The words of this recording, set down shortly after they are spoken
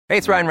Hey,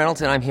 it's Ryan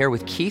Reynolds, and I'm here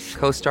with Keith,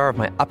 co-star of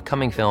my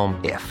upcoming film,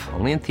 If,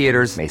 only in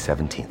theaters May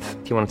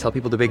 17th. Do you want to tell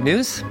people the big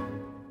news?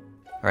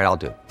 All right, I'll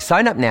do it.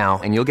 Sign up now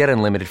and you'll get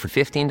unlimited for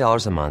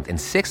 $15 a month and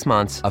 6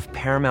 months of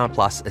Paramount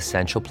Plus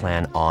Essential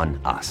Plan on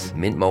us.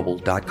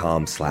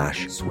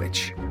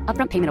 MintMobile.com/switch.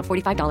 Upfront payment of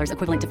 $45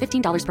 equivalent to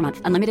 $15 per month.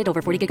 Unlimited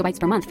over 40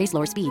 gigabytes per month. Face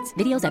lower speeds.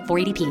 Videos at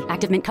 480p.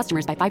 Active Mint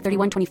customers by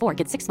 531.24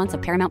 get 6 months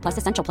of Paramount Plus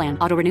Essential Plan.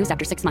 Auto renews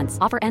after 6 months.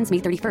 Offer ends May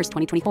 31st,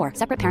 2024.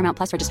 Separate Paramount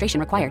Plus registration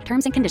required.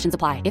 Terms and conditions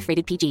apply if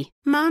rated PG.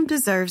 Mom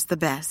deserves the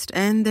best,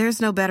 and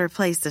there's no better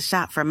place to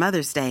shop for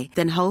Mother's Day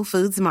than Whole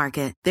Foods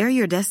Market. They're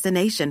your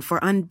destination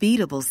for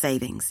unbeatable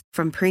savings.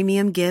 From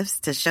premium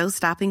gifts to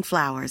show-stopping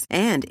flowers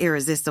and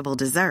irresistible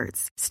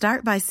desserts.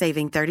 Start by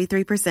saving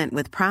 33%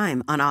 with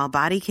Prime on all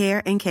body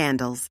care and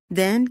candles.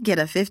 Then get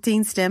a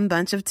 15-stem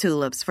bunch of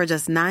tulips for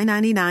just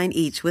 $9.99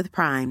 each with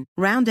Prime.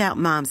 Round out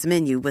Mom's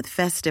menu with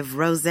festive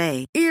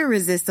rosé,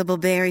 irresistible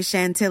berry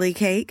chantilly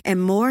cake,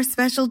 and more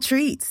special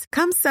treats.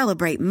 Come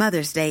celebrate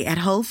Mother's Day at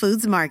Whole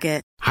Foods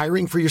Market.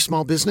 Hiring for your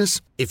small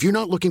business? If you're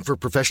not looking for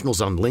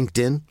professionals on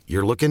LinkedIn,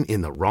 you're looking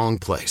in the wrong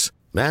place.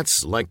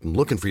 That's like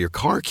looking for your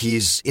car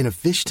keys in a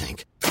fish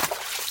tank.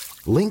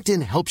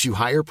 LinkedIn helps you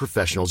hire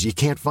professionals you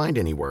can't find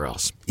anywhere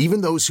else,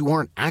 even those who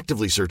aren't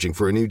actively searching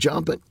for a new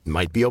job but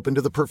might be open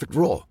to the perfect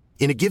role.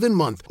 In a given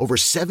month, over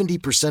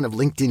 70% of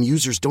LinkedIn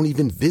users don't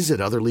even visit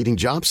other leading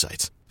job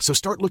sites. So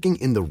start looking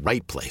in the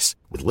right place.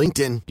 With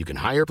LinkedIn, you can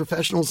hire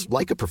professionals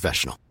like a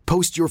professional.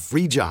 Post your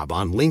free job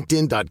on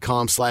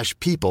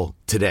linkedin.com/people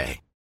today.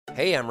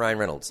 Hey, I'm Ryan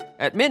Reynolds.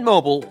 At Mint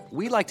Mobile,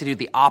 we like to do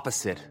the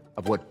opposite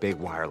of what Big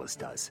Wireless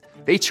does.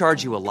 They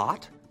charge you a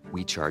lot,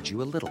 we charge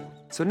you a little.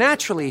 So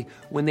naturally,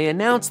 when they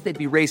announced they'd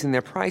be raising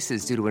their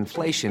prices due to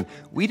inflation,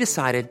 we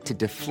decided to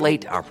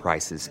deflate our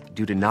prices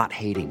due to not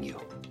hating you.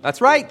 That's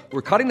right.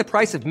 We're cutting the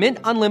price of Mint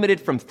Unlimited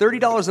from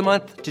 $30 a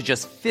month to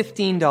just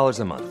 $15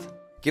 a month.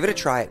 Give it a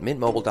try at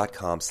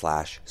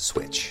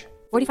mintmobile.com/switch.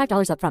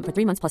 $45 upfront for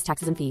 3 months plus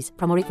taxes and fees.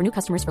 Promo rate for new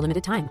customers for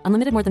limited time.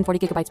 Unlimited more than 40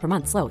 gigabytes per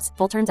month. Slows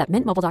full terms at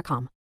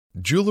mintmobile.com.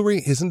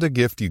 Jewelry isn't a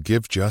gift you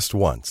give just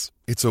once.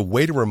 It's a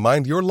way to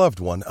remind your loved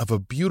one of a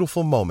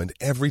beautiful moment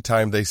every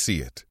time they see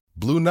it.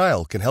 Blue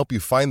Nile can help you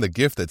find the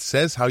gift that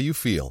says how you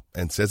feel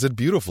and says it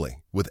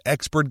beautifully, with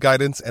expert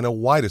guidance and a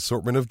wide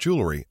assortment of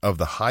jewelry of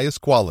the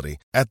highest quality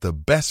at the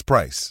best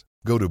price.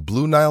 Go to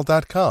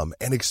BlueNile.com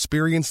and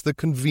experience the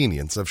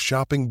convenience of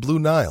shopping Blue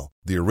Nile,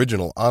 the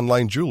original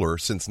online jeweler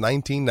since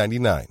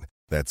 1999.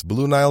 That's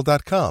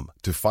BlueNile.com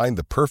to find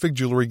the perfect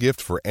jewelry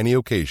gift for any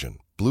occasion.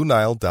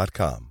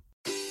 BlueNile.com.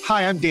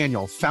 Hi, I'm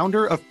Daniel,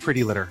 founder of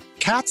Pretty Litter.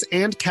 Cats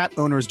and cat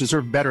owners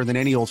deserve better than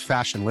any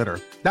old-fashioned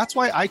litter. That's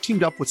why I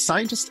teamed up with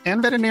scientists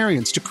and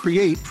veterinarians to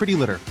create Pretty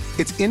Litter.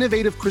 Its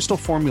innovative crystal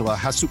formula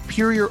has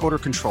superior odor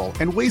control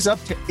and weighs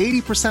up to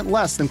 80%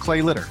 less than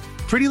clay litter.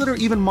 Pretty Litter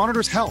even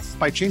monitors health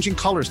by changing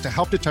colors to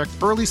help detect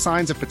early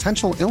signs of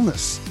potential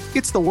illness.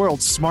 It's the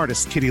world's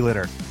smartest kitty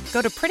litter.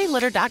 Go to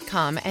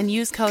prettylitter.com and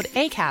use code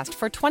ACAST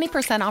for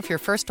 20% off your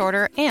first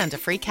order and a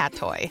free cat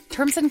toy.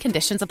 Terms and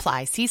conditions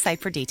apply. See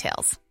site for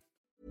details.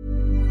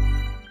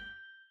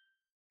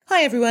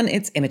 Hi everyone,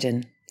 it's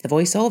Imogen, the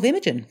voice of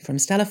Imogen from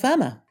Stella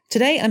Firma.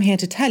 Today I'm here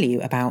to tell you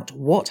about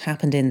What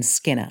Happened in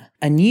Skinner,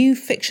 a new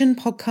fiction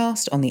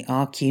podcast on the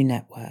RQ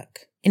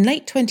network. In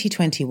late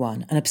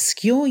 2021, an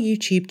obscure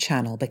YouTube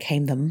channel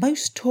became the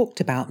most talked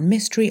about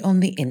mystery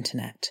on the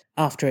internet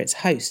after its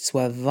hosts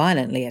were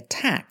violently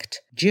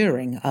attacked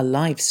during a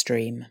live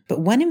stream.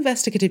 But when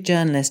investigative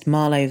journalist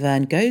Marlo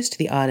Verne goes to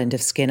the island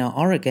of Skinner,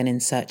 Oregon in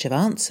search of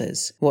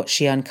answers, what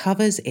she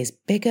uncovers is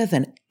bigger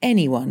than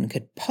anyone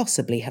could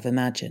possibly have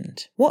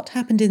imagined. What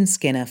Happened in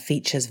Skinner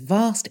features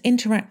vast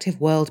interactive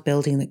world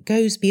building that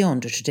goes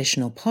beyond a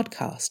traditional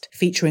podcast,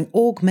 featuring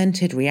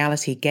augmented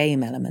reality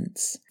game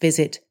elements.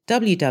 Visit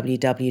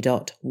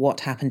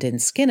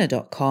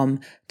www.whathappendinSkinner.com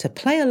to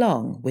play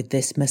along with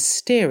this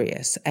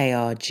mysterious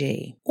ARG.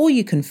 Or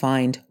you can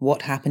find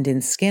What Happened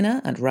in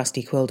Skinner at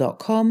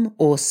rustyquill.com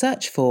or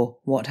search for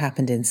What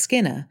Happened in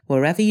Skinner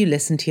wherever you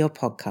listen to your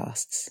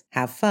podcasts.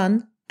 Have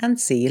fun and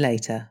see you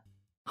later.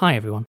 Hi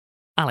everyone,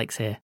 Alex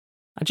here.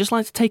 I'd just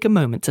like to take a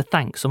moment to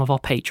thank some of our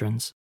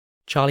patrons.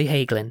 Charlie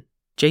Hagelin,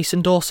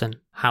 Jason Dawson,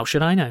 How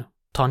Should I Know,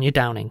 Tonya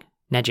Downing,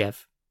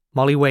 Negev,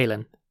 Molly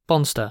Whalen,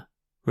 Bonster,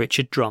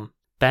 Richard Drum,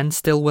 Ben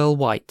Stillwell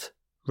White,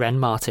 Ren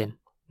Martin,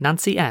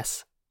 Nancy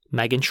S.,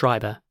 Megan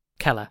Schreiber,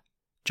 Keller,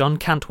 John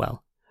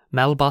Cantwell,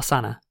 Mel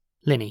Barsana,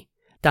 Linny,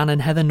 Dan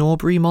and Heather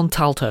Norbury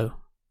Montalto,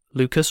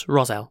 Lucas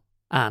Rosell,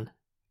 Anne,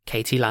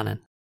 Katie Lannon.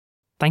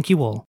 Thank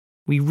you all.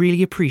 We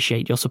really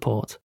appreciate your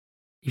support.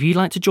 If you'd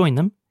like to join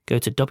them, go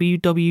to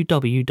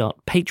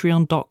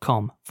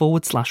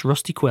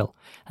www.patreon.com/rustyquill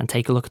and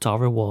take a look at our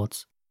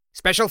rewards.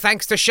 Special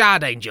thanks to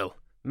Shard Angel.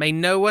 May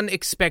no one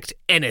expect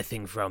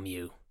anything from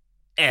you.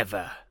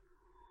 Ever.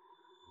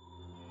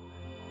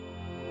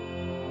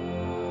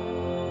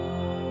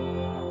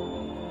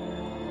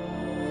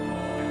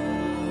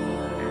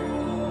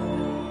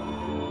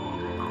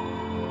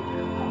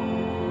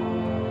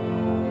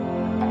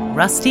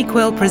 Rusty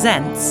Quill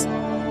presents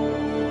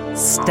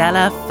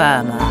Stella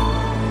Firma.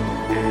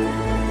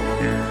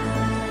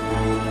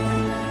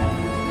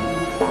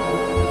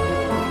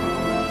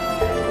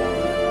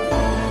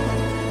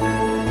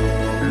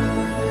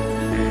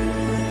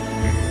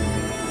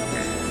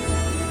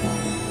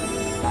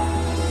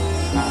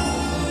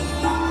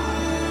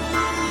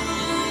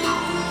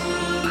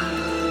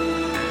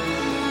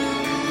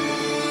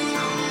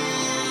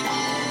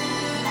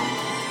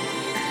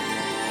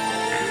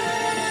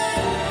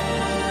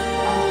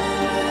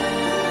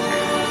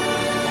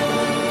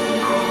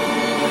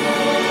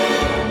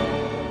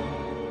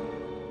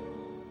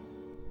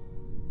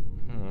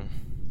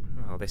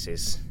 this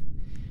is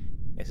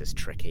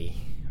tricky.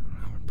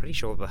 I'm pretty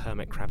sure the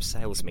Hermit Crab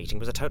sales meeting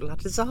was a total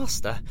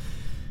disaster.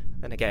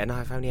 Then again,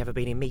 I've only ever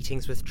been in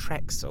meetings with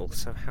Trexel,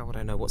 so how would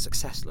I know what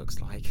success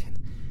looks like?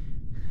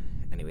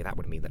 Anyway, that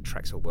would mean that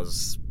Trexel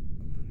was,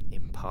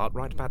 in part,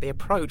 right about the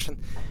approach, and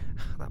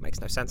that makes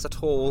no sense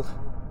at all.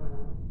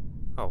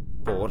 Oh,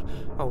 Board,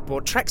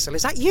 Trexel,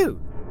 is that you?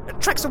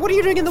 Trexel, what are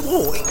you doing in the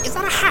wall? Is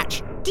that a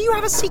hatch? Do you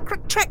have a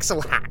secret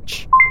Trexel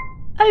hatch?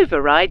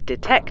 Override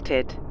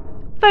detected.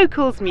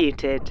 Vocals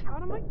muted.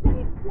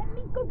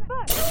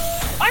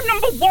 I'm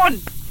number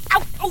one!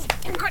 Ow! Oh,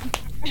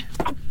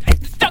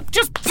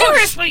 just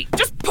seriously!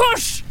 Just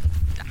push!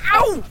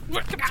 Ow!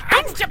 Let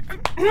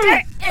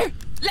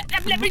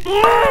me...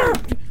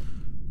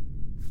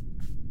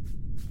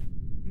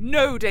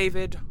 No,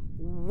 David.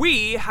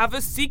 We have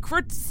a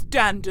secret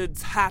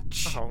standards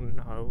hatch. Oh,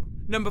 no.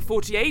 Number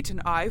 48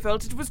 and I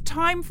felt it was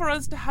time for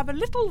us to have a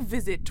little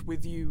visit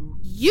with you.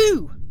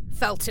 You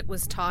felt it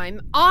was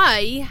time.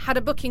 I had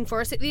a booking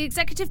for us at the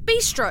Executive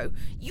Bistro.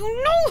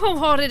 You know how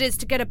hard it is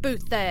to get a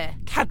booth there.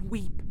 Can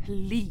we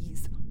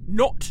please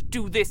not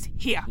do this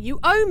here? You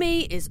owe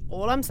me is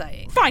all I'm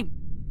saying. Fine.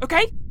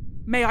 Okay?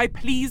 May I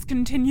please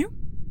continue?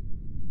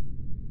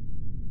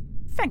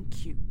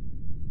 Thank you.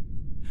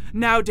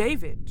 Now,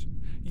 David,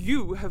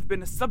 you have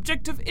been a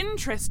subject of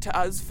interest to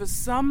us for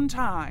some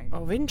time.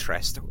 Of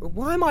interest?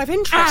 Why am I of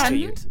interest to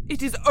you? And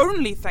it is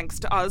only thanks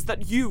to us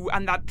that you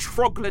and that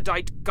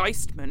troglodyte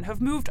Geistman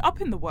have moved up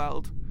in the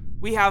world.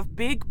 We have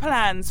big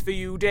plans for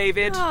you,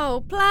 David.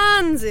 Oh,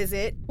 plans, is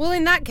it? Well,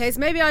 in that case,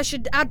 maybe I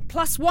should add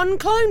 +1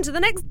 clone to the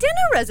next dinner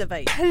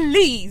reservation.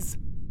 Please!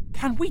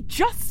 Can we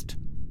just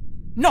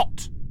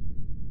not?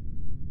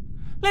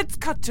 Let's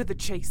cut to the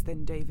chase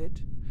then,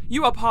 David.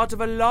 You are part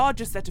of a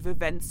larger set of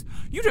events.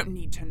 You don't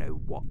need to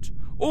know what.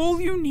 All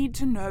you need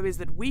to know is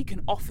that we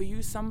can offer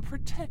you some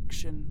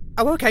protection.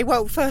 Oh, okay.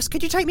 Well, first,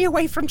 could you take me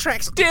away from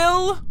Trex?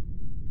 Still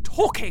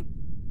talking.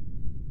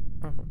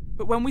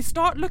 But when we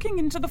start looking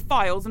into the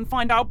files and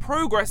find our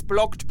progress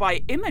blocked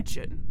by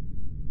Imogen,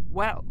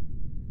 well,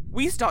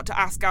 we start to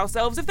ask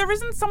ourselves if there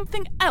isn't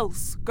something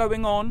else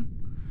going on.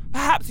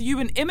 Perhaps you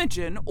and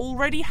Imogen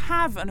already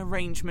have an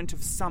arrangement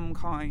of some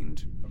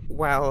kind.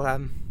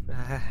 Well,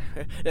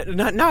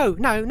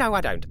 no,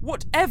 I don't.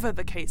 Whatever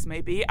the case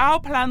may be,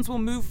 our plans will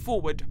move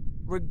forward,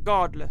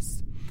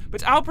 regardless.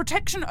 But our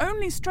protection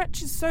only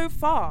stretches so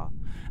far.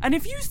 And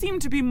if you seem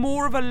to be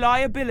more of a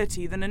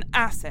liability than an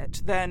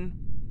asset, then,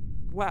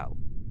 well,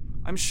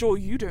 I'm sure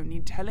you don't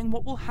need telling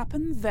what will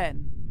happen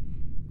then.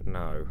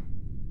 No.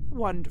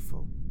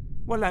 Wonderful.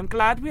 Well, I'm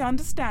glad we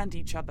understand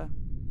each other.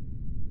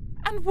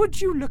 And would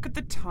you look at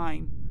the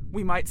time?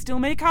 We might still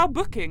make our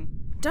booking.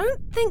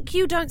 Don't think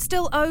you don't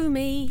still owe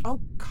me.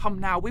 Oh, come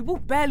now. We will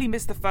barely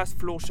miss the first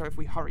floor show if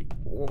we hurry.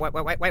 Wait.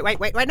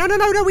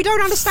 No, we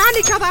don't understand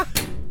each other.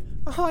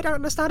 Oh, I don't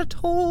understand at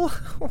all.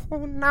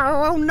 Oh,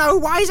 no.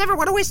 Why is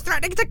everyone always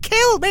threatening to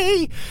kill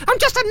me? I'm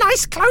just a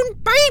nice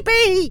clone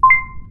baby.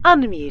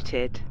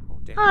 Unmuted.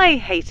 I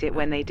hate it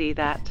when they do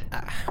that.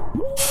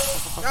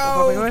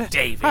 Oh,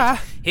 David.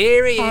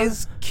 Here he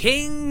is,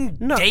 King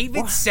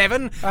David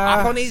 7,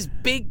 up on his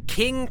big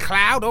king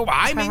cloud. Oh,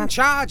 I'm in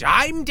charge.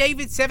 I'm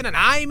David 7 and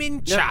I'm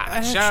in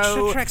charge.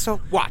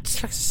 Trexel. What?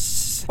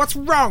 What's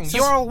wrong?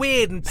 You're all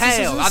weird and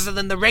pale, other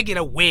than the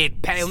regular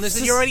weird paleness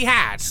that you already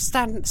had.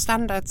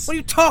 Standards. What are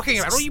you talking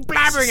about? What are you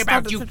blabbering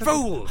about, you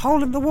fool?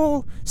 Hole in the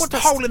wall. What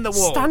hole in the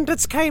wall?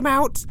 Standards came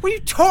out. What are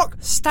you talking?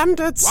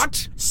 Standards.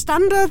 What?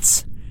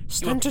 Standards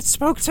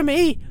spoke to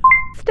me.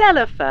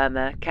 Stella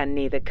Firma can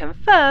neither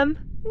confirm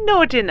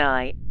nor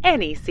deny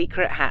any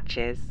secret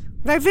hatches.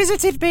 They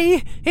visited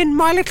me in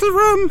my little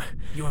room.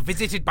 You were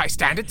visited by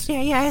Standards?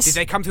 Yes. Did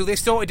they come through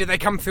this door or did they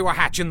come through a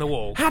hatch in the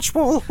wall? Hatch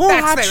wall.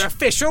 That's their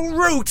official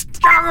route.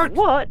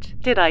 What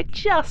did I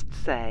just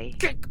say?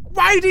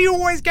 Why do you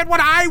always get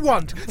what I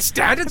want?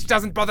 Standards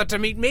doesn't bother to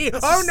meet me.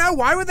 Oh no,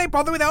 why would they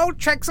bother with old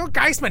Trexel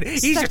Geistman?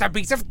 He's just a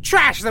piece of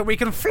trash that we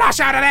can flush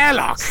out an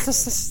airlock.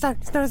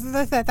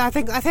 I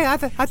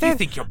think You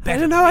think you're better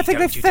than than me, me, I think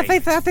don't you,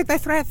 David? I think they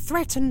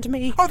threatened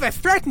me. Oh, they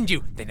threatened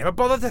you. They never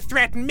bothered to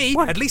threaten me.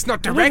 What? At least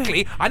not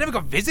directly. I never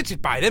got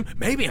visited by them.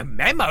 Maybe a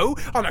memo.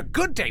 On a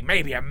good day,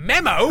 maybe a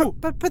memo.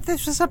 But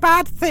this was a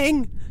bad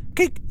thing.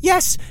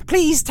 Yes,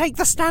 please take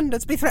the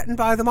Standards. Be threatened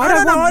by them.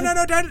 No,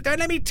 don't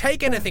let me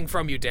take anything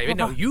from you, David.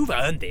 No, you've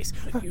earned this.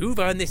 You've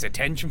earned this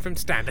attention from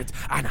Standards,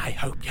 and I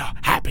hope you're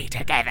happy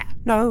together.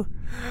 No,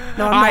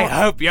 I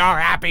hope you're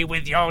happy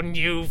with your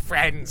new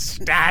friends,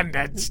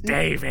 Standards,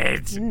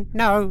 David.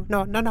 No,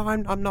 I'm not.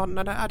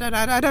 No,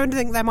 I don't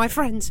think they're my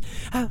friends.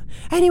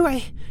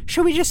 Anyway,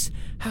 shall we just?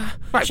 I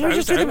don't know.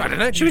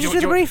 Should we just do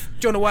the brief?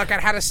 Do you want to work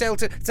out how to sell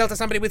to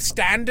somebody with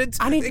Standards?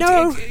 I need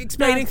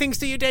explaining things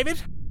to you,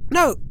 David.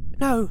 No.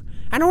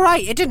 And all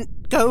right, it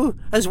didn't go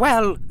as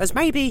well as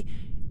maybe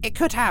It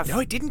could have. No,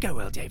 it didn't go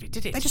well, David,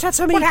 did it? They just had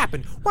so many... What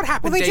happened? What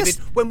happened, Well, they David,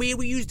 just- when we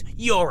used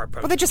your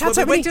approach? Well, they just had When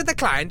so we went many- to the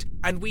client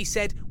and we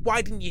said,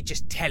 why didn't you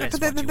just tell us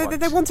what you want?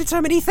 They wanted so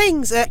many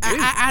things,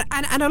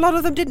 and a lot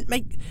of them didn't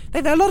make.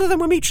 A lot of them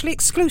were mutually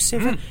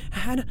exclusive,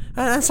 and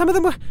some of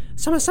them were.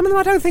 Some of them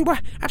I don't think were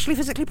actually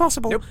physically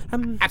possible. Nope,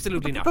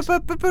 absolutely not.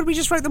 But we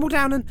just wrote them all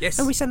down and Yes.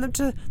 we sent them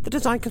to the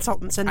design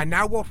consultants. And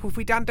now what have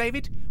we done,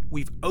 David?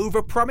 We've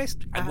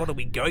overpromised, and what are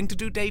we going to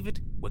do,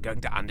 David? We're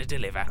going to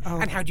underdeliver.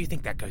 And how do you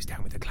think that goes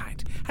down with the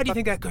client? How do you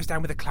think that goes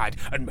down with the client?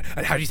 And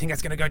how do you think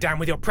that's going to go down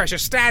with your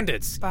precious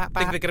standards? Think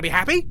they're going to be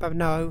happy?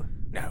 No.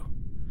 No.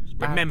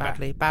 Remember,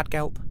 bad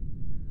gulp.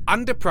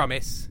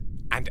 Underpromise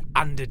and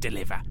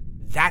underdeliver.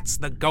 That's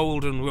the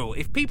golden rule.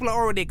 If people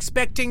are already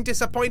expecting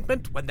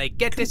disappointment, when they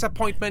get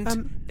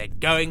disappointment, they're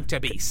going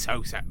to be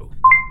so-so.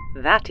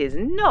 That is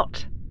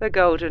not the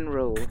golden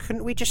rule.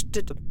 Couldn't we just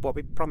do what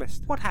we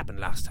promised? What happened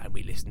last time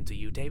we listened to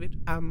you, David?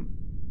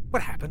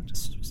 What happened?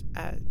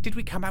 Did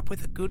we come up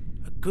with a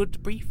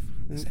good brief?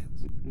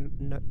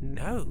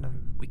 No.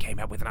 We came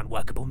up with an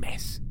unworkable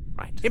mess.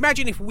 Right.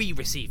 Imagine if we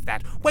received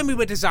that when we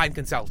were design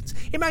consultants.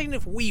 Imagine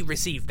if we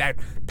received that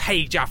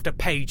page after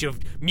page of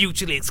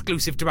mutually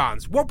exclusive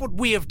demands. What would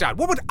we have done?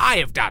 What would I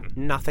have done?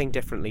 Nothing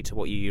differently to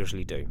what you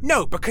usually do.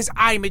 No, because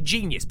I'm a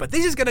genius. But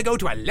this is going to go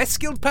to a less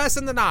skilled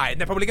person than I, and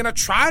they're probably going to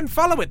try and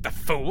follow it, the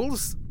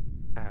fools.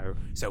 Oh.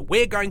 So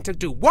we're going to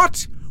do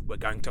what? We're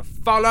going to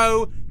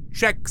follow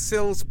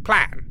Trexel's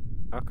plan.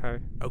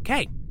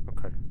 Okay.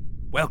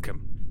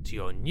 Welcome to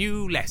your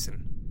new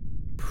lesson.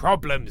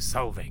 Problem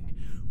solving.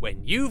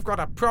 When you've got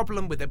a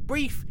problem with a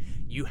brief,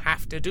 you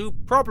have to do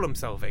problem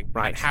solving.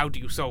 Right. And how do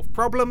you solve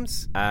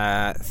problems?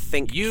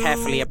 Think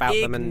carefully about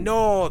them and...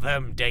 ignore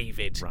them,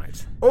 David.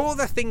 Right. All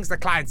the things the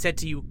client said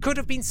to you could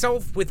have been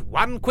solved with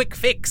one quick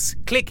fix.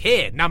 Click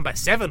here. Number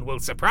 7 will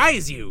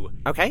surprise you.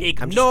 Okay.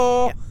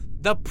 Ignore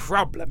the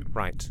problem.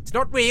 Right. It's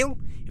not real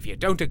if you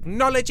don't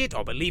acknowledge it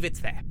or believe it's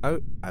there.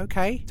 Oh,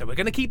 okay. So we're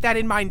going to keep that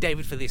in mind,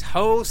 David, for this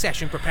whole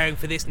session preparing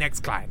for this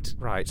next client.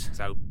 Right.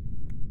 So,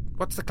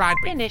 what's the client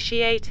brief?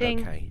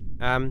 Initiating. Okay.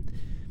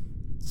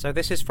 So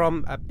this is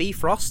from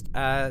Bifrost,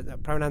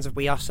 pronouns of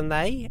we, us, and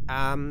they,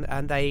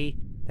 and they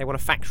want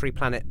a factory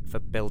planet for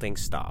building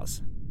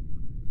stars.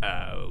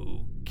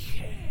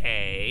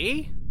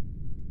 Okay.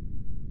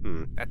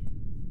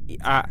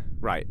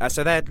 Right.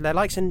 So their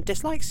likes and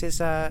dislikes is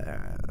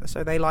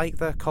so they like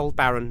the cold,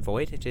 barren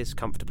void. It is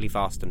comfortably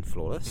vast and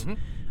flawless.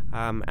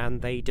 Mm-hmm.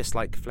 And they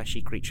dislike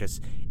fleshy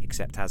creatures,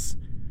 except as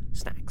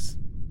snacks.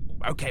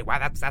 Okay, wow,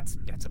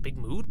 that's a big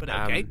mood, but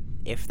okay.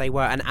 If they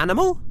were an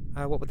animal,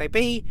 what would they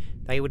be?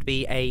 They would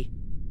be a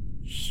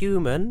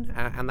human,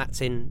 and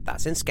that's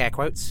in scare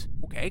quotes.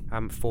 Okay.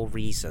 For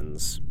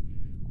reasons.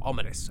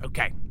 Ominous.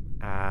 Okay.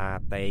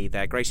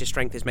 Their greatest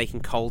strength is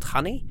making cold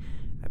honey,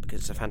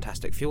 because it's a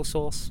fantastic fuel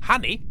source.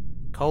 Honey?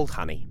 Cold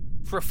honey.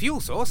 For a fuel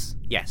source?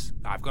 Yes.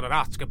 I've got to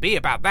ask a bee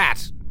about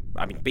that.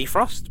 I mean,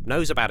 Bifrost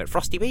knows about it.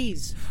 Frosty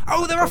bees.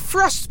 Oh, there are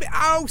frost bees.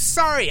 Oh,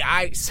 sorry.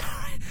 I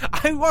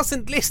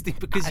wasn't listening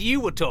because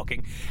you were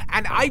talking.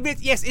 And I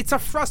meant, yes, it's a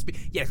frost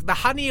bee. Yes, the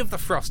honey of the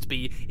frost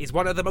bee is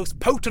one of the most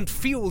potent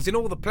fuels in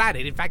all the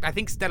planet. In fact, I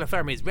think Stellar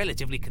Firma is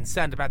relatively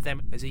concerned about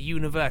them as a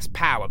universe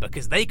power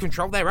because they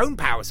control their own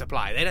power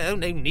supply. They don't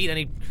need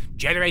any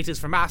generators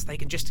from us. They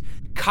can just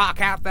cark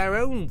out their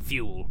own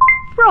fuel.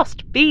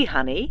 Frost bee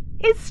honey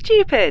is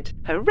stupid.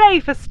 Hooray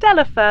for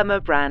Stellar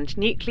Firma brand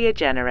nuclear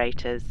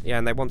generators. Yeah,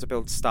 and they want to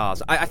build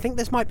stars. I think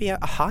this might be a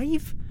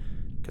hive.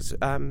 Because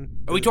are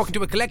we talking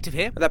to a collective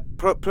here? They're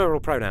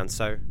plural pronouns,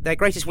 so their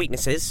greatest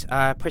weaknesses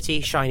are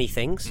pretty shiny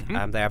things.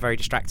 Mm-hmm. They are very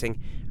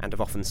distracting and have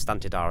often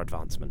stunted our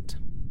advancement.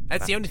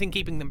 That's the only thing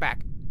keeping them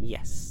back.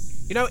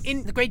 Yes. You know,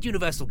 in the great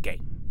universal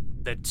game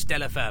that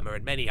Stellar Firma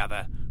and many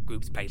other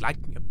groups play, like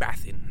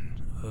Bathin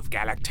of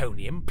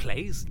Galactonium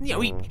plays. You know,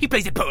 he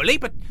plays it poorly,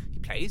 but he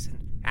plays.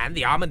 And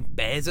the Armored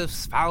Bears of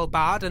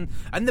Svalbard and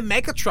the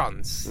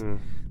Megatrons.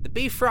 The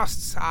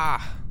Bifrosts are,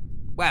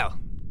 well,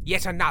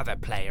 yet another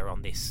player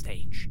on this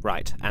stage.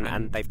 Right,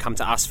 and they've come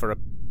to us for a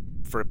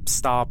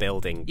star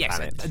building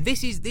planet. Yes, and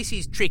this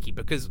is tricky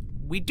because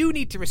we do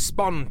need to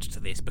respond to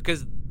this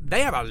because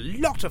they have a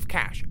lot of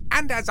cash,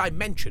 and as I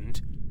mentioned,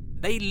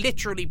 they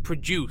literally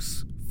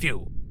produce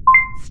fuel.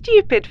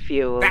 Stupid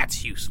fuel.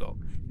 That's useful.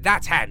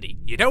 That's handy.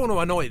 You don't want to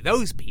annoy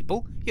those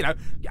people. You know,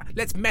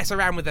 let's mess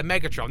around with the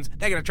Megatrons.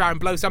 They're going to try and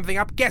blow something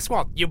up. Guess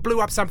what? You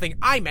blew up something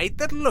I made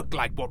that looked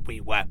like what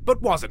we were,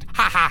 but wasn't.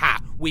 Ha ha ha.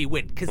 We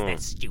win because they're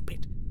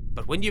stupid.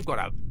 But when you've got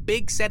a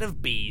big set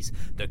of bees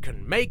that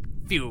can make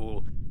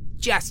fuel,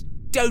 just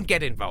don't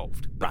get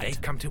involved. But Right.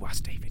 they've come to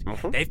us, David.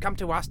 They've come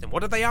to us, and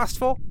what have they asked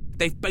for?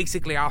 They've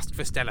basically asked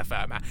for Stellar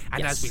Firma.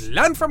 And Yes. as we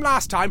learned from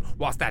last time,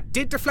 whilst that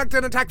did deflect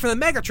an attack from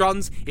the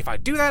Megatrons, if I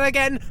do that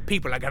again,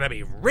 people are going to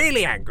be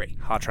really angry.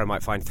 Hartro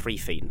might find 3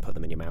 feet and put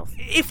them in your mouth.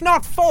 If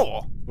not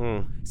 4.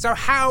 So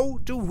how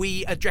do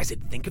we address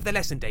it? Think of the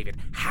lesson, David.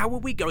 How are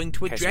we going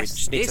to Okay, so we address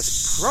just need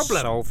this to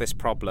problem? solve this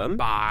problem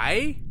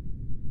By...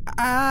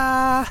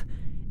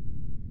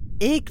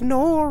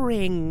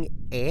 ignoring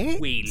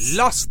it? We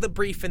lost the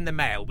brief in the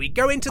mail. We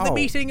go into the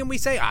meeting and we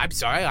say, I'm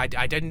sorry,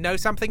 I didn't know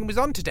something was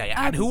on today.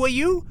 And who are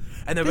you?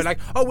 And they'll be like,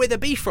 oh, we're the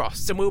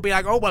Bifrosts. And we'll be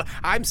like, oh, well,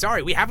 I'm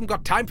sorry, we haven't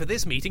got time for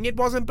this meeting. It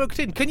wasn't booked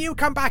in. Can you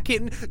come back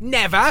in?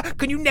 Never.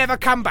 Can you never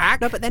come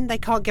back? No, but then they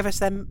can't give us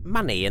their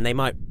money and they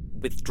might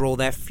withdraw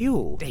their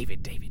fuel.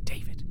 David.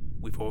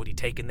 We've already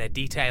taken their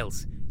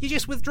details. You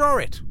just withdraw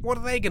it. What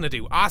are they going to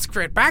do? Ask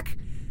for it back?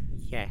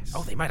 Yes.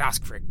 Oh, they might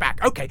ask for it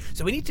back. Okay,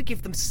 so we need to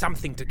give them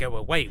something to go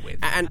away with.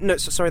 And no,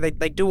 sorry,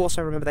 they do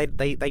also remember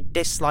they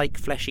dislike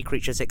fleshy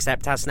creatures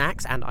except as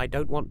snacks, and I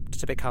don't want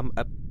to become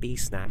a bee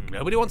snack.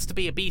 Nobody wants to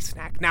be a bee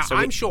snack. Now, So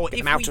I'm sure get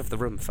if them out of the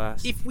room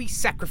first. If we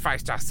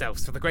sacrificed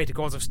ourselves for the greater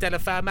cause of Stella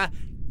Firma,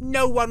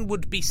 no one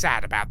would be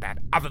sad about that,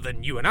 other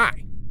than you and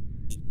I.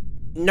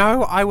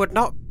 No, I would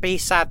not be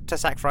sad to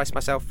sacrifice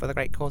myself for the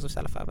great cause of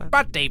Stella Firma.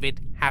 But,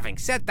 David, having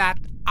said that,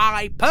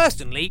 I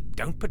personally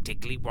don't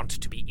particularly want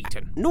to be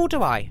eaten. Nor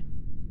do I.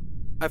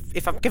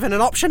 If I'm given an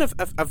option of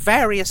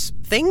various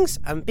things,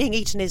 being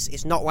eaten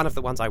is not one of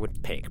the ones I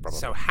would pick, probably.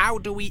 So how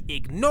do we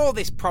ignore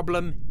this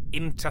problem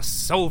into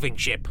solving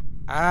ship?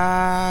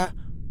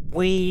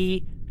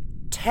 We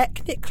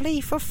technically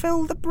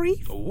fulfill the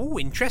brief. Oh,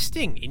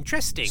 interesting.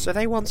 So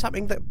they want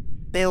something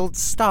that builds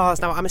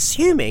stars. Now, I'm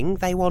assuming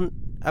they want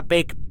a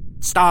big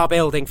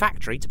star-building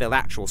factory to build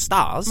actual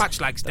stars. Much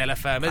like Stella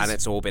Firma's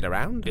planet's orbit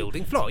around.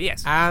 Building floor,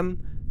 yes.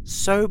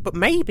 But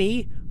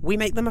maybe we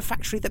make them a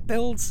factory that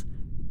builds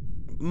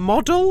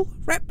model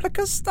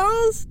replica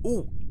stars?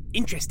 Oh,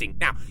 interesting.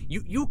 Now,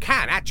 you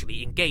can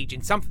actually engage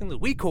in something that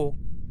we call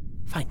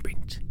fine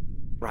print.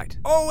 Right.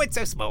 Oh, it's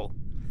so small.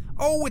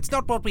 Oh, it's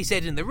not what we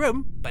said in the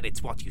room, but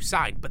it's what you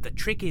signed. But the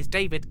trick is,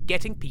 David,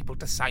 getting people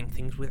to sign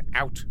things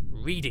without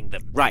reading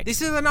them. Right.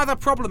 This is another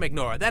problem,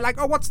 Ignorer. They're like,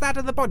 oh, what's that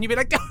at the bottom? You'd be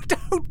like,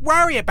 don't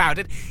worry about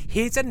it.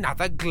 Here's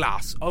another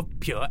glass of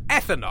pure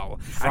ethanol.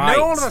 Right. And then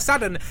all of a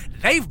sudden,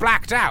 they've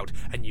blacked out,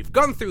 and you've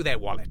gone through their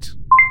wallet.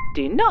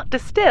 Do not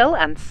distill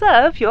and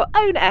serve your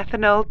own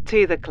ethanol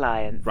to the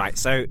client. Right,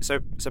 so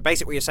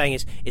basically what you're saying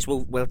is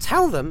we'll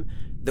tell them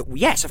that,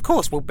 yes, of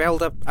course, we'll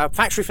build a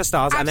factory for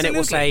stars, and then it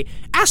will say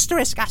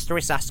asterisk,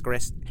 asterisk,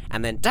 asterisk,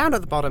 and then down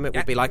at the bottom it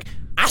will be like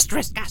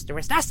asterisk,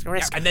 asterisk,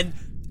 asterisk. Yeah, and then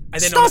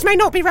stars may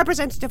not be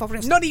representative of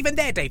risk. Not even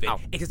there, David.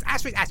 Because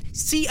asterisk,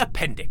 see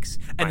appendix.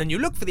 And then you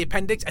look for the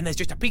appendix, and there's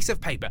just a piece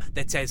of paper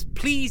that says,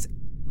 please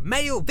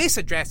mail this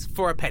address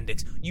for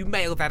appendix. You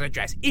mail that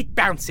address. It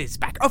bounces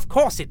back. Of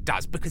course it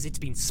does, because it's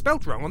been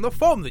spelt wrong on the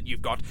form that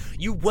you've got.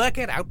 You work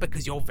it out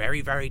because you're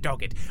very, very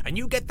dogged. And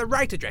you get the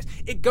right address.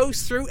 It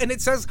goes through and it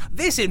says,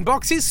 this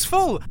inbox is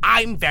full.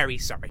 I'm very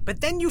sorry.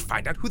 But then you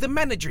find out who the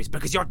manager is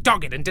because you're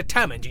dogged and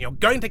determined and you're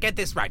going to get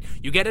this right.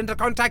 You get into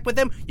contact with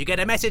them. You get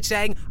a message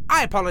saying,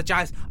 I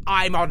apologize.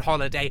 I'm on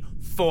holiday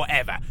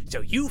forever.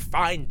 So you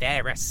find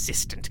their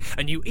assistant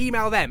and you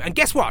email them. And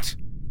guess what?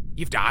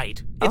 You've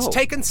died. It's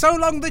taken so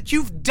long that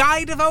you've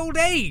died of old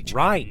age.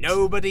 Right.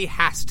 Nobody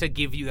has to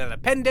give you that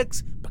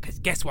appendix because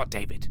guess what,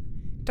 David?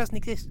 It doesn't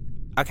exist.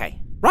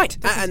 Okay. Right.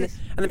 And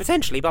then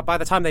potentially, but by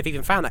the time they've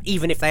even found that,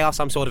 even if they are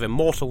some sort of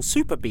immortal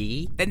super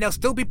bee, then they'll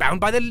still be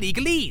bound by the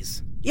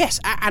legalese. Yes,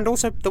 and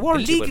also the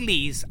warranty. The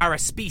legalese are a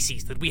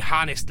species that we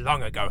harnessed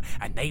long ago,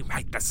 and they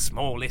write the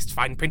smallest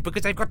fine print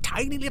because they've got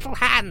tiny little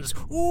hands.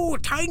 Ooh,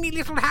 tiny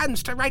little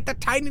hands to write the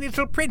tiny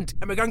little print,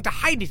 and we're going to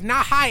hide it in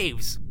our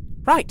hives.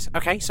 Right,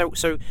 okay, so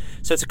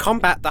to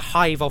combat the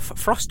hive of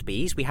frost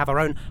bees, we have our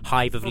own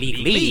hive of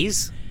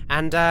legalese,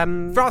 and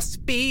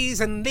frost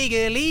bees and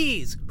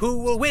legalese.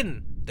 Who will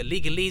win? The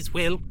legalese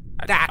will.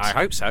 I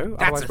hope so.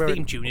 That's a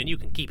theme tune, and you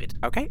can keep it.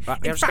 Okay.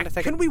 In fact,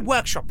 can we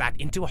workshop that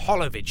into a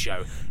Holovid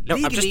show? No,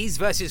 legalese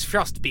versus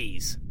frost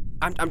bees.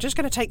 I'm just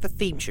going to take the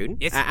theme tune,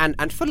 yes,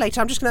 and for later,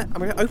 I'm going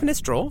to open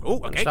this drawer. Oh,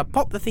 okay. I'm just going to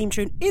pop the theme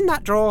tune in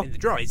that drawer. In the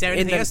drawer. Is there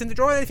anything else in the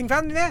drawer? Anything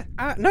found in there?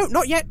 No,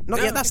 not yet. Not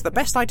yet. That's the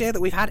best idea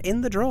that we've had in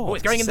the drawer. Oh,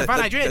 it's going in the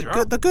fun idea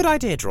drawer. The good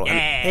idea drawer.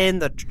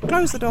 Yeah.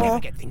 Close the door. Never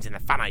get things in the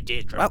fun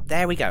idea drawer. Well,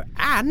 there we go.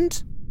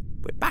 And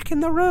we're back in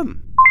the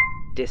room.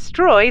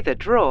 Destroy the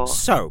drawer.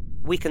 So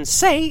we can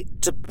say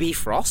to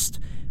Bifrost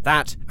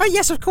that, oh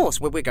yes, of course,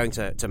 we're going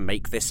to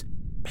make this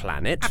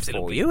planet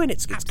for you, and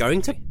it's going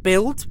to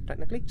build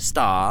technically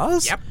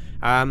stars. Yep.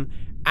 And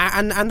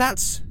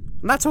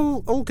that's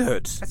all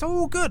good. That's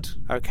all good.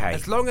 Okay.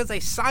 As long as they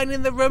sign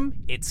in the room,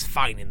 it's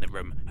fine in the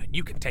room, and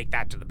you can take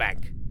that to the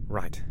bank.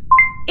 Right.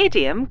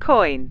 Idiom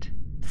coined.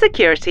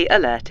 Security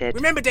alerted.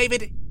 Remember,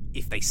 David,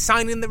 if they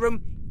sign in the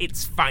room,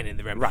 it's fine in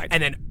the room. Right.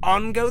 And then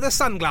on go the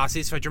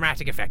sunglasses for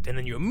dramatic effect, and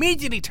then you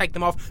immediately take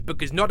them off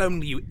because not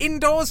only are you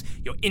indoors,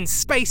 you're in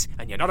space,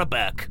 and you're not a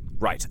Burke.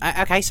 Right.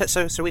 Okay,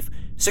 so we've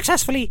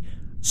successfully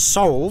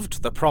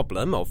solved the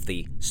problem of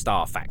the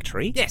Star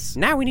Factory. Yes.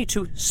 Now we need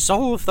to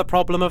solve the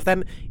problem of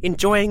them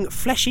enjoying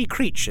fleshy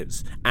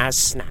creatures as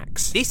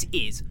snacks. This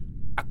is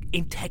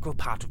integral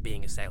part of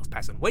being a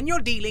salesperson. When you're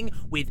dealing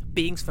with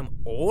beings from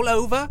all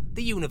over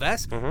the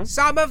universe,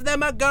 some of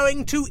them are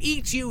going to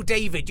eat you,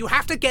 David. You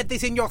have to get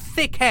this in your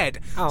thick head.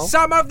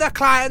 Some of the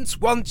clients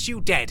want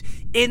you dead.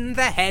 In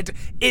the head,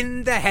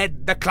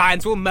 the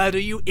clients will murder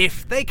you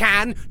if they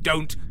can.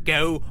 Don't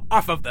go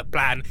off of the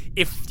plan.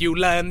 If you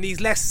learn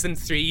these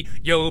lessons 3,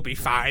 you'll be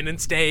fine and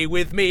stay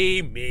with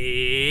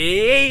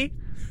me.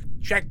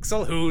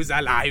 Trexel, who's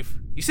alive.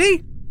 You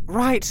see?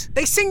 Right.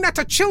 They sing that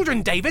to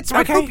children, David, so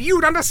I hope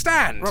you'd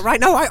understand. Right,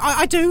 no,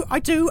 I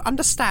do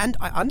understand.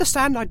 I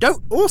understand. I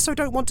don't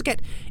want to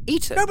get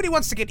eaten. Nobody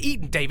wants to get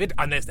eaten, David,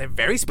 unless they're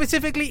very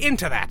specifically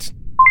into that.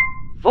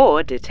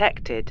 4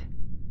 detected.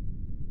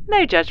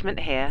 No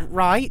judgment here.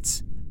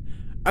 Right.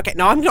 Okay,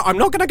 no, I'm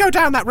not going to go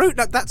down that route.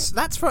 That's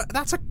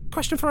a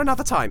question for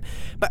another time.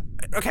 But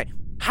okay,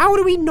 how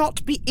do we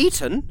not be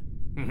eaten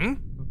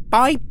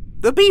by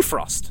the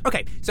Bifrost?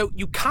 Okay, so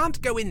you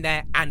can't go in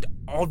there and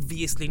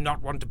obviously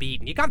not want to be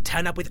eaten. You can't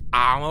turn up with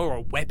armor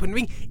or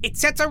weaponry. It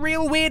sets a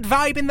real weird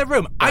vibe in the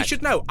room. Right. I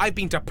should know. I've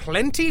been to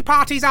plenty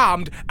parties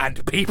armed,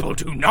 and people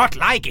do not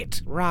like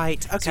it.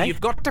 Right, okay. So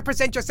you've got to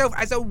present yourself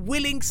as a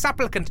willing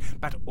supplicant,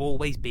 but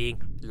always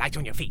being light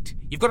on your feet.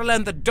 You've got to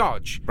learn the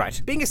dodge.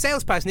 Right. Being a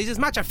salesperson is as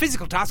much a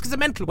physical task as a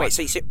mental one. Wait,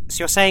 so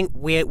you're saying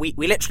we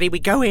literally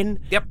go in,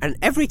 and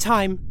every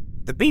time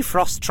the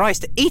Bifrost tries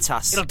to eat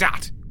us, it'll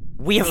dart.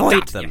 We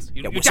avoid them.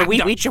 Yes. So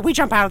we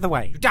jump out of the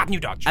way. You dart and you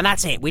dodge. And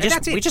that's it. We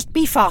just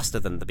be faster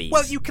than the bees.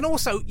 Well, you can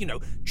also,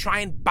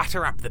 try and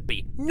butter up the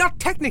bee. Not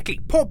technically.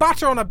 Pour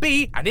butter on a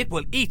bee and it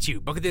will eat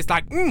you because it's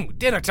like,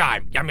 dinner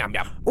time. Yum, yum,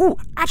 yum. Oh,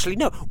 actually,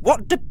 no.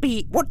 What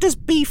does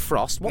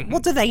Bifrost,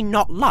 what do they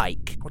not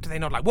like? What do they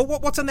not like? Well,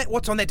 what's on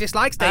their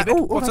dislikes, David?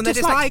 What's on their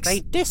dislikes?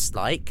 They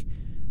dislike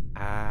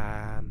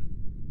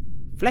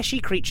fleshy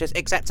creatures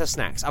except as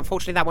snacks.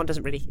 Unfortunately, that one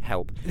doesn't really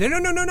help.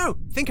 No.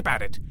 Think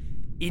about it.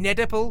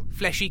 Inedible,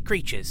 fleshy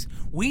creatures.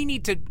 We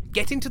need to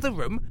get into the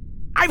room.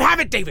 I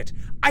have it, David!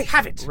 I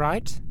have it!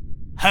 Right.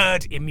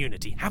 Herd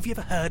immunity. Have you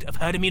ever heard of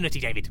herd immunity,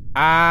 David?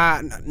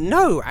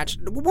 No,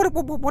 actually.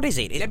 What is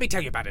it? Let me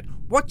tell you about it.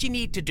 What you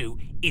need to do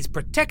is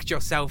protect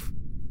yourself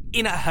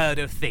in a herd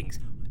of things.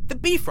 The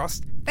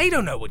Bifrost, they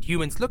don't know what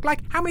humans look like.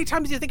 How many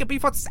times do you think a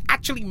Bifrost has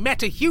actually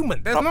met a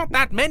human? There's not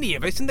that many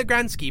of us in the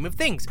grand scheme of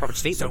things.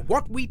 So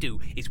what we do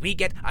is we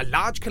get a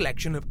large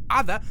collection of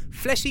other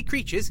fleshy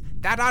creatures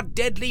that are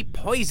deadly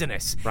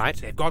poisonous. Right.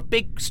 They've got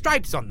big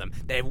stripes on them.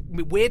 They're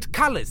weird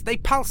colours. They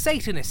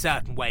pulsate in a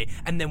certain way.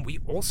 And then we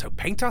also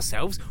paint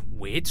ourselves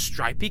weird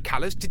stripy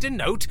colours to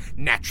denote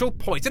natural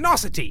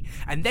poisonosity.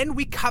 And then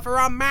we cover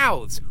our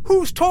mouths.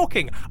 Who's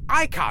talking?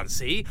 I can't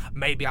see.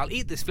 Maybe I'll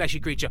eat this fleshy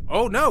creature.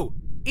 Oh no!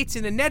 It's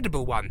an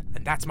inedible one,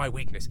 and that's my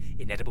weakness.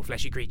 Inedible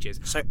fleshy creatures.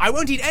 So I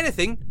won't eat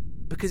anything,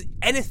 because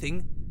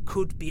anything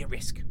could be a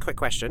risk. Quick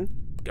question.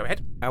 Go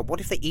ahead.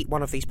 What if they eat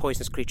one of these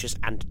poisonous creatures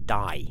and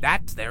die?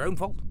 That's their own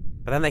fault.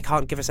 But then they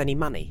can't give us any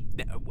money.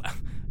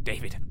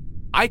 David,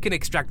 I can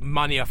extract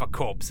money off a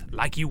corpse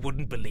like you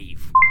wouldn't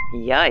believe.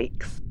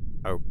 Yikes.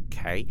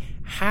 Okay.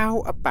 How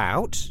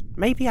about,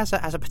 maybe as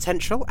a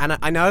potential, and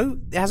I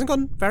know it hasn't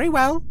gone very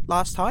well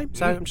last time,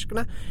 so I'm just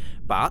gonna...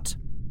 But...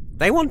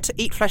 they want to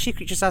eat fleshy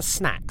creatures as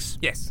snacks.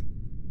 Yes.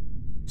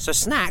 So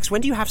snacks,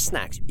 when do you have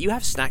snacks? You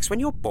have snacks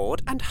when you're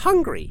bored and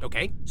hungry.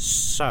 Okay.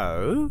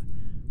 So,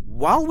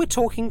 while we're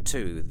talking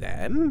to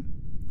them,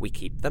 we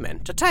keep them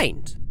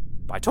entertained.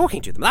 By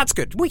talking to them. That's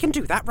good. We can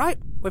do that, right?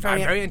 We're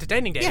very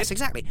entertaining, David. Yes,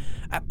 exactly.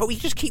 But we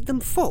just keep them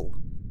full.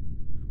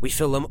 We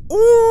fill them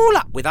all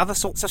up with other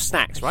sorts of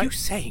snacks, right? Are you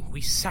saying we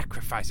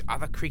sacrifice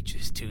other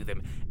creatures to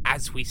them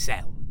as we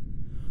sell?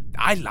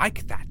 I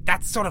like that.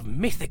 That's sort of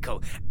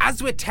mythical.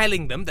 As we're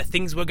telling them the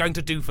things we're going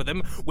to do for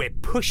them, we're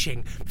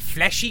pushing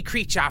fleshy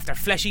creature after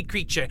fleshy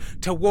creature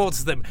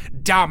towards them.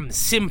 Dumb,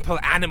 simple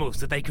animals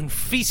that they can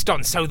feast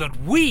on so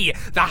that we,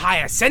 the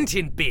higher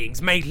sentient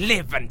beings, may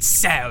live and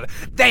sell.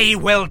 They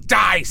will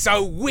die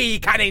so we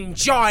can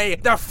enjoy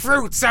the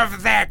fruits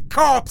of their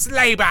corpse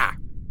labor.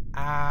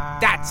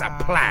 That's a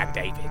plan,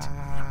 David.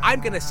 I'm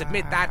going to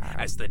submit that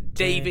as the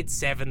David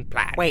 7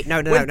 plan. Wait,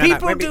 no. When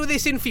people do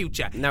this in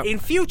future, in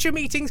future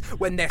meetings,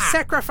 when they're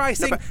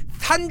sacrificing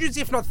hundreds,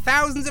 if not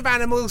thousands of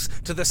animals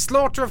to the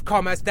slaughter of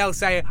commerce, they'll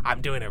say,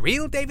 I'm doing a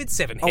real David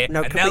 7 here,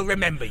 and they'll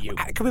remember you.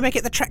 Can we make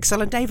it the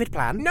Trexel and David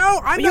plan? No,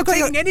 I'm not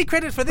taking any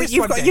credit for this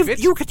one, David.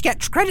 You could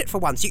get credit for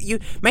once. You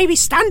maybe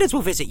Standards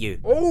will visit you.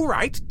 All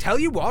right, tell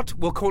you what,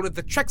 we'll call it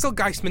the Trexel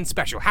Geisman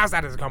Special. How's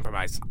that as a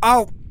compromise?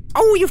 Oh,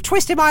 you've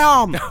twisted my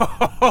arm.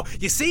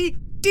 You see?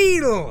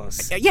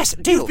 Deals! Yes,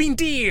 deal. You've been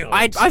dealed.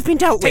 I've been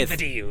dealt with. Take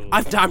the deal.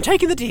 I'm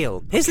taking the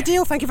deal. Here's the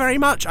deal, thank you very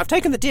much. I've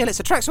taken the deal. It's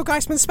a Trexel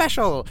Geisman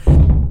special.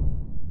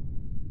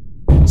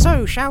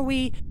 So, shall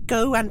we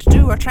go and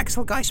do a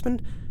Trexel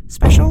Geisman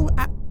special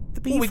at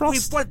the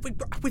Bifrost?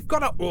 We've got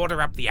to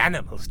order up the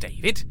animals,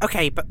 David.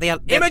 Okay, but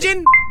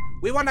Imogen!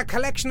 We want a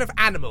collection of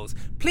animals.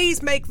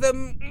 Please make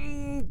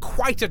them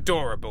quite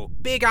adorable.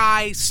 Big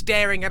eyes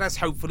staring at us,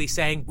 hopefully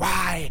saying,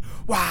 why?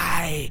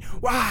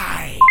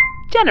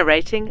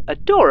 Generating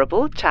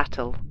adorable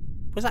chattel.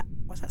 Was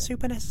Was that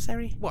super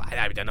necessary? Well,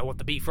 I don't know what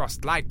the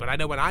Bifrost like, but I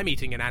know when I'm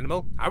eating an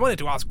animal, I wanted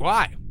to ask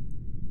why.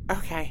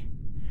 Okay.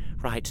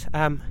 Right.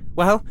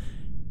 Well,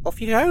 off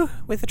you go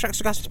with the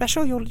Trexelgaster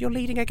special. You're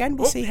leading again.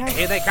 We'll see how...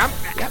 Here they come.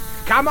 Yep.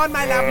 Come on,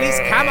 my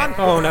lovelies, come on.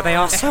 Oh, no, they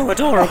are so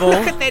adorable.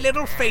 Look at their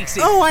little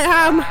faces. Oh, I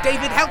am.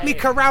 David, help me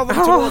corral them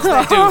towards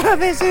their doom. Oh,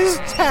 this is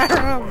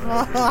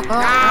terrible.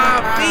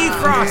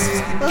 Bifrost,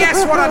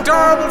 guess what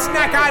adorable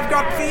snack I've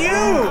got for you?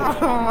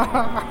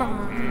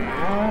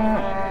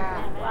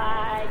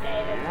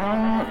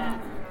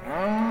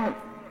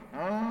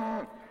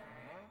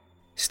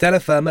 Stella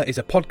Firma is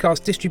a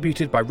podcast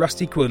distributed by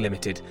Rusty Quill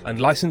Limited and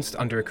licensed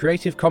under a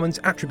Creative Commons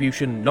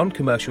Attribution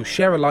Non-Commercial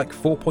Share-alike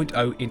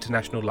 4.0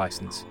 international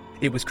license.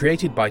 It was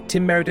created by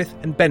Tim Meredith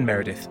and Ben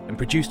Meredith and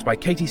produced by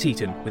Katie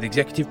Seaton with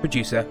executive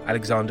producer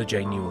Alexander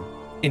J. Newell.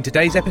 In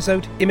today's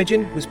episode,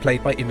 Imogen was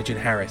played by Imogen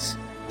Harris.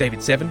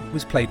 David Seven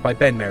was played by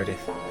Ben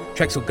Meredith.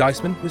 Trexel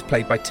Geisman was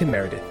played by Tim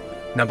Meredith.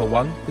 Number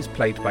 1 was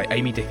played by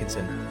Amy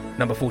Dickinson.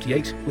 Number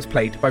 48 was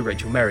played by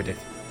Rachel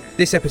Meredith.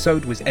 This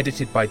episode was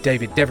edited by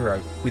David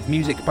Devereaux, with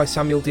music by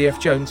Samuel D.F.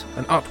 Jones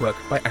and artwork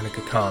by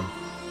Annika Khan.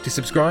 To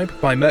subscribe,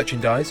 buy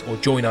merchandise, or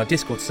join our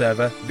Discord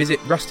server,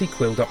 visit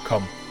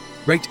rustyquill.com.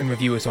 Rate and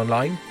review us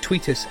online,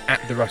 tweet us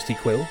at The Rusty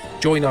Quill,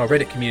 join our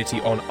Reddit community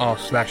on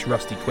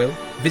r/rustyquill,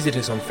 visit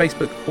us on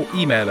Facebook, or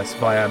email us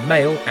via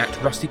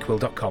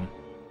mail@rustyquill.com.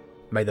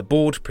 May the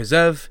board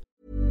preserve...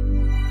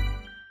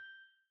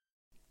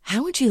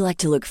 How would you like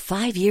to look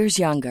 5 years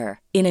younger?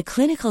 In a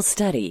clinical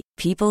study,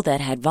 people that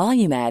had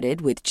volume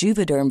added with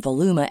Juvederm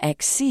Voluma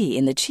XC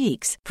in the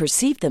cheeks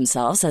perceived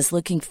themselves as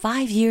looking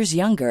 5 years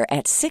younger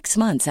at 6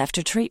 months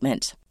after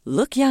treatment.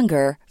 Look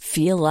younger,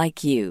 feel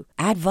like you.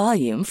 Add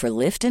volume for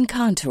lift and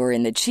contour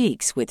in the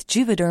cheeks with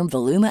Juvederm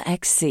Voluma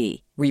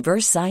XC.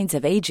 Reverse signs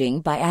of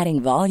aging by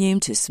adding volume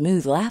to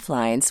smooth laugh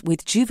lines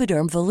with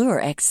Juvederm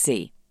Volure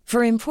XC.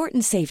 For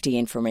important safety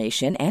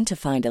information and to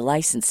find a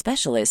licensed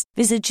specialist,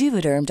 visit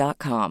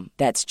Juvederm.com.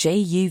 That's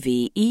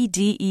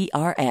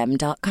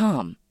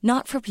JUVEDERM.com.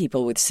 Not for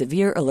people with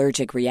severe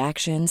allergic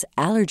reactions,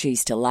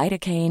 allergies to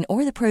lidocaine,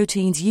 or the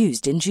proteins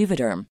used in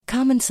Juvederm.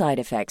 Common side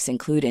effects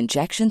include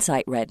injection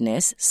site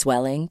redness,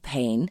 swelling,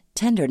 pain,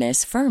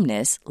 tenderness,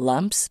 firmness,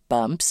 lumps,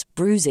 bumps,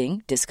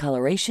 bruising,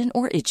 discoloration,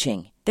 or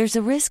itching. There's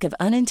a risk of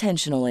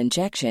unintentional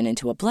injection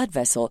into a blood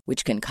vessel,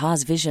 which can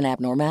cause vision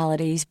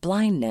abnormalities,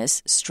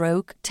 blindness,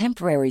 stroke,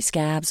 temporary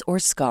scabs, or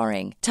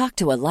scarring. Talk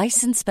to a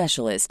licensed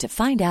specialist to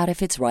find out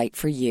if it's right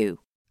for you.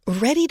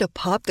 Ready to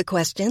pop the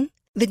question?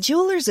 The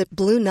jewelers at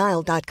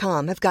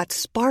BlueNile.com have got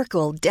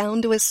sparkle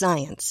down to a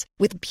science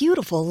with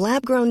beautiful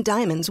lab-grown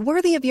diamonds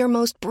worthy of your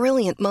most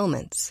brilliant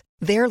moments.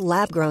 Their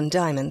lab-grown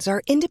diamonds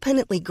are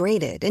independently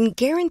graded and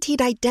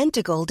guaranteed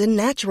identical to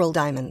natural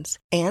diamonds,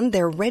 and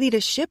they're ready to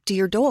ship to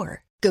your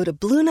door. Go to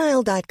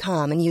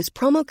BlueNile.com and use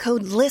promo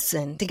code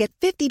LISTEN to get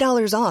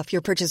 $50 off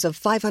your purchase of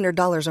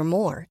 $500 or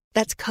more.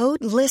 That's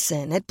code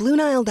LISTEN at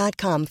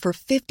BlueNile.com for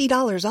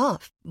 $50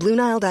 off.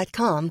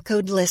 BlueNile.com,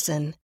 code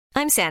LISTEN.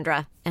 I'm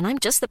Sandra, and I'm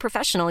just the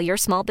professional your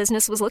small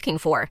business was looking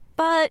for.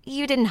 But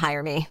you didn't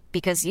hire me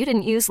because you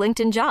didn't use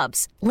LinkedIn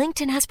Jobs.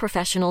 LinkedIn has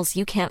professionals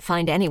you can't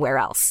find anywhere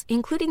else,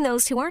 including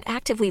those who aren't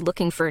actively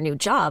looking for a new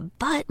job,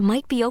 but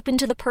might be open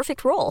to the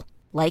perfect role,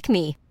 like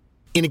me.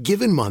 In a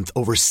given month,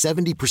 over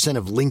 70%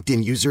 of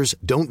LinkedIn users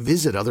don't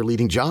visit other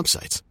leading job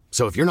sites.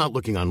 So if you're not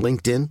looking on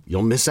LinkedIn,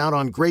 you'll miss out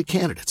on great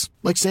candidates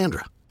like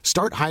Sandra.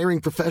 Start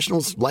hiring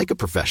professionals like a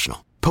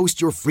professional. Post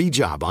your free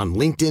job on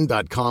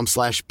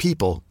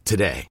linkedin.com/people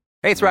today.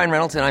 Hey, it's Ryan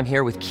Reynolds, and I'm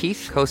here with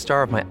Keith,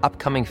 co-star of my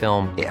upcoming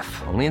film,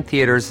 If, only in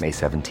theaters May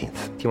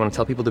 17th. Do you want to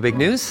tell people the big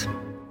news?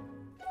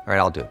 All right,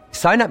 I'll do it.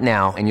 Sign up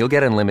now and you'll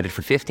get unlimited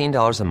for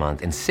 $15 a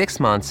month and 6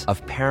 months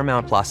of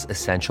Paramount Plus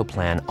Essential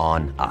Plan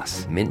on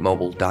us.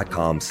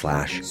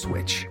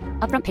 MintMobile.com/switch.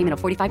 Upfront payment of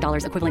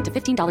 $45 equivalent to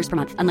 $15 per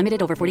month.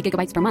 Unlimited over 40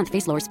 gigabytes per month.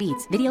 Face lower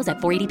speeds. Videos at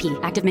 480p.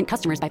 Active Mint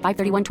customers by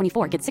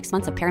 531.24 get 6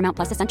 months of Paramount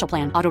Plus Essential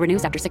Plan. Auto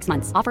renews after 6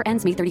 months. Offer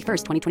ends May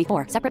 31st,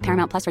 2024. Separate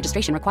Paramount Plus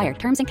registration required.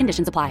 Terms and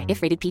conditions apply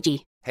if rated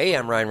PG. Hey,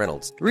 I'm Ryan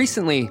Reynolds.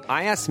 Recently,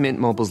 I asked Mint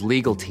Mobile's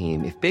legal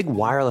team if big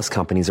wireless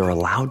companies are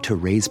allowed to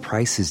raise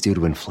prices due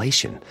to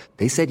inflation.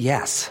 They said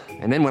yes.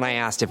 And then when I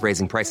asked if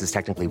raising prices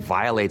technically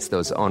violates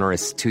those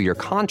onerous 2-year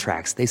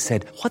contracts, they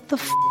said, "What the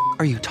f***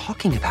 are you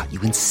talking about,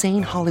 you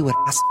insane Hollywood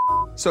ass?"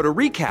 So to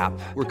recap,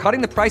 we're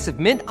cutting the price of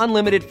Mint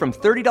Unlimited from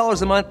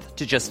 $30 a month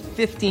to just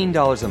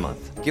 $15 a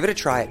month. Give it a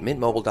try at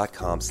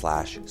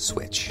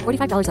mintmobile.com/switch.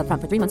 $45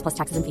 upfront for 3 months plus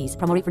taxes and fees.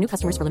 Promo rate for new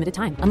customers for limited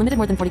time. Unlimited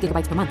more than 40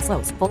 gigabytes per month.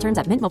 Slows full terms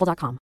at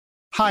mintmobile.com.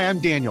 Hi, I'm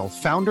Daniel,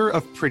 founder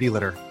of Pretty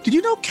Litter. Did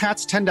you know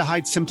cats tend to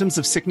hide symptoms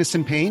of sickness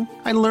and pain?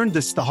 I learned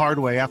this the hard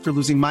way after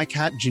losing my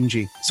cat,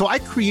 Gingy. So I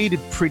created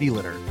Pretty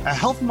Litter, a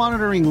health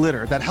monitoring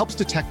litter that helps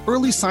detect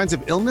early signs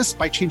of illness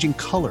by changing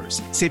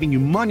colors, saving you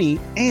money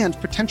and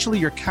potentially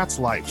your cat's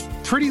life.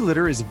 Pretty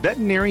Litter is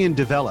veterinarian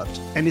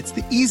developed, and it's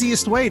the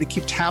easiest way to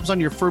keep tabs on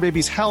your fur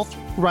baby's health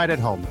right at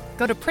home.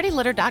 Go to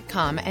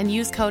prettylitter.com and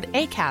use code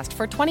ACAST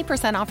for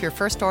 20% off your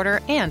first order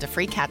and a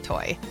free cat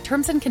toy.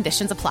 Terms and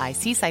conditions apply.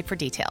 See site for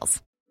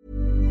details.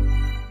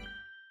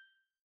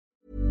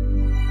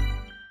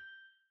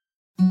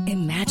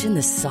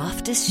 the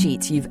softest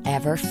sheets you've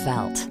ever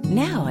felt.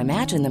 Now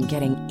imagine them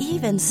getting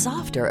even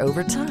softer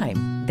over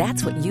time.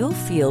 That's what you'll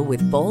feel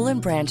with Boll &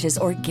 Branch's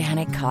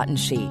organic cotton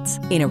sheets.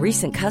 In a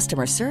recent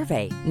customer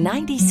survey,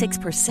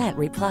 96%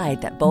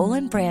 replied that Boll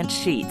 & Branch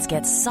sheets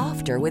get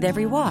softer with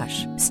every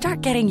wash.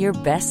 Start getting your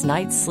best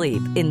night's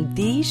sleep in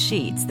these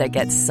sheets that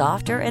get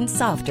softer and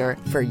softer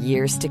for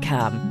years to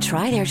come.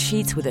 Try their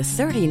sheets with a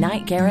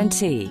 30-night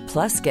guarantee.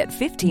 Plus, get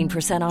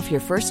 15% off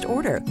your first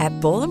order at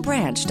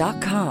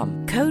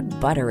bollandbranch.com. Code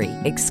BUTTERY.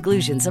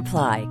 Exclusions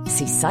apply.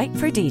 See site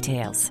for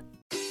details.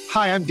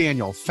 Hi, I'm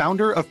Daniel,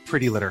 founder of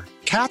Pretty Litter.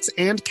 Cats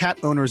and cat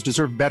owners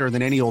deserve better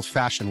than any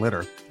old-fashioned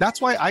litter. That's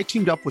why I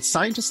teamed up with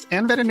scientists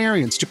and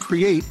veterinarians to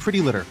create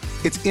Pretty Litter.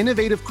 Its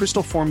innovative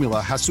crystal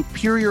formula has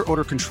superior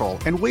odor control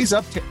and weighs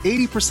up to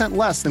 80%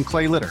 less than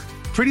clay litter.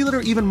 Pretty Litter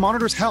even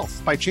monitors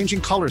health by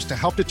changing colors to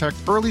help detect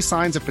early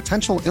signs of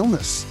potential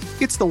illness.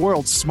 It's the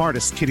world's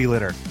smartest kitty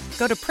litter.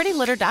 Go to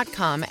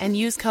prettylitter.com and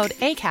use code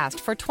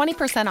ACAST for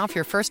 20% off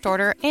your first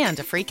order and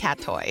a free cat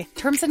toy.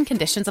 Terms and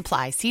conditions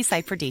apply. See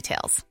site for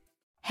details.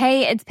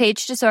 Hey, it's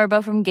Paige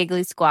DeSorbo from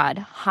Giggly Squad.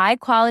 High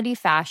quality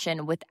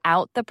fashion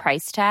without the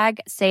price tag.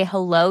 Say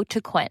hello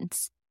to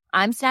Quince.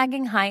 I'm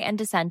snagging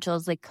high-end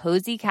essentials like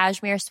cozy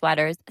cashmere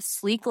sweaters,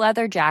 sleek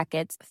leather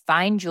jackets,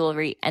 fine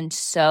jewelry, and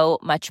so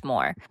much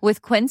more.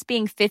 With Quince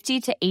being 50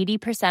 to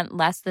 80%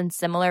 less than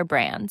similar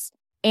brands.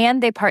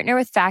 And they partner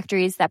with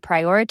factories that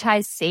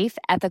prioritize safe,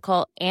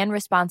 ethical, and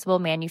responsible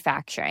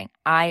manufacturing.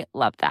 I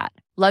love that.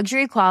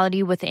 Luxury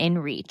quality within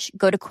reach.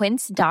 Go to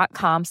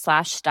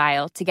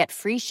quince.com/style to get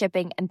free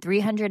shipping and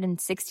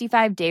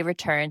 365-day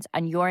returns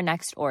on your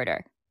next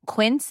order.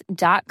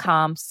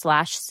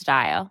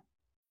 Quince.com/style.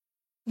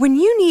 When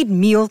you need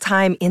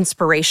mealtime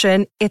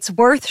inspiration, it's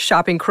worth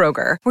shopping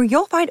Kroger, where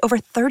you'll find over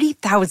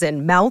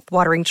 30,000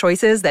 mouth-watering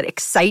choices that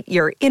excite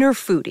your inner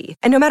foodie.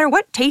 And no matter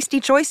what tasty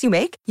choice you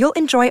make, you'll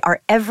enjoy our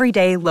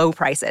everyday low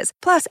prices,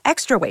 plus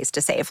extra ways to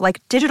save,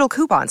 like digital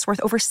coupons worth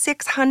over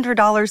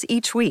 $600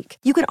 each week.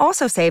 You can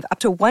also save up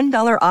to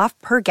 $1 off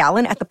per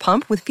gallon at the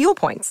pump with fuel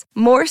points.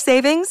 More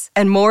savings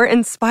and more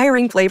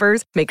inspiring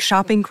flavors make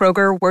shopping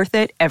Kroger worth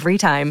it every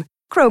time.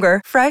 Kroger,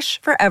 fresh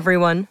for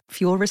everyone.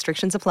 Fuel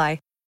restrictions apply.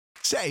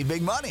 Save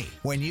big money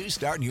when you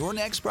start your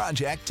next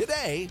project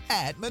today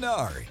at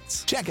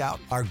Menards. Check out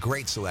our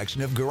great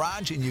selection of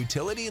garage and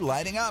utility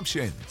lighting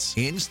options.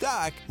 In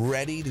stock,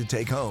 ready to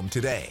take home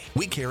today.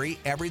 We carry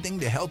everything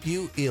to help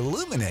you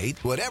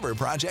illuminate whatever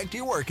project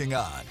you're working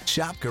on.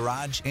 Shop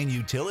garage and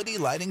utility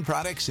lighting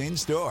products in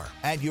store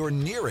at your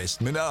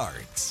nearest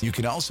Menards. You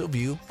can also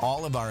view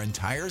all of our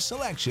entire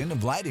selection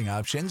of lighting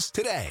options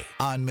today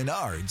on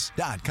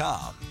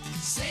Menards.com.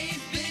 Save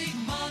big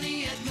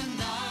money at Menards.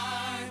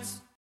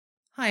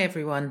 Hi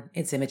everyone,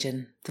 it's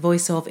Imogen, the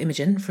voice of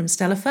Imogen from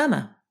Stella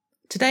Firma.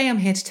 Today I'm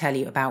here to tell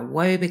you about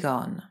Woe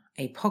Begone,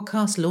 a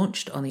podcast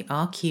launched on the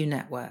RQ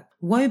network.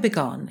 Woe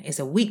Begone is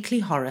a weekly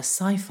horror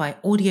sci-fi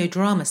audio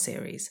drama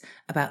series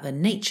about the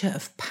nature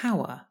of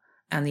power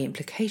and the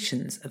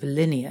implications of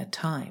linear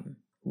time.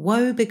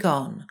 Woe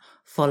Begone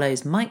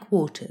follows Mike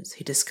Waters,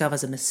 who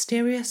discovers a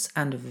mysterious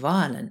and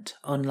violent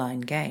online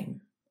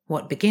game.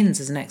 What begins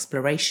as an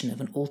exploration of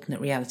an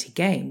alternate reality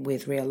game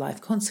with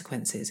real-life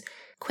consequences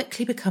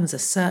quickly becomes a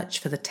search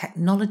for the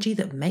technology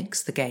that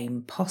makes the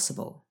game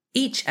possible.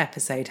 Each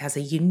episode has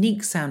a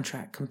unique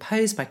soundtrack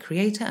composed by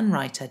creator and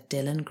writer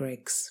Dylan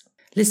Griggs.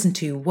 Listen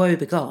to Woe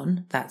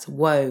Begone, that's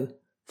Woe,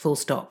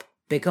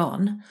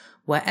 Begone,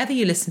 wherever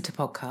you listen to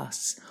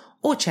podcasts,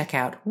 or check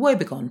out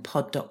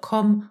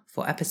woebegonepod.com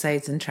for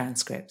episodes and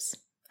transcripts.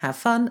 Have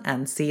fun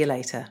and see you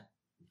later.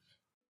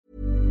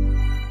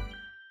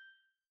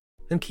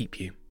 And keep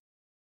you.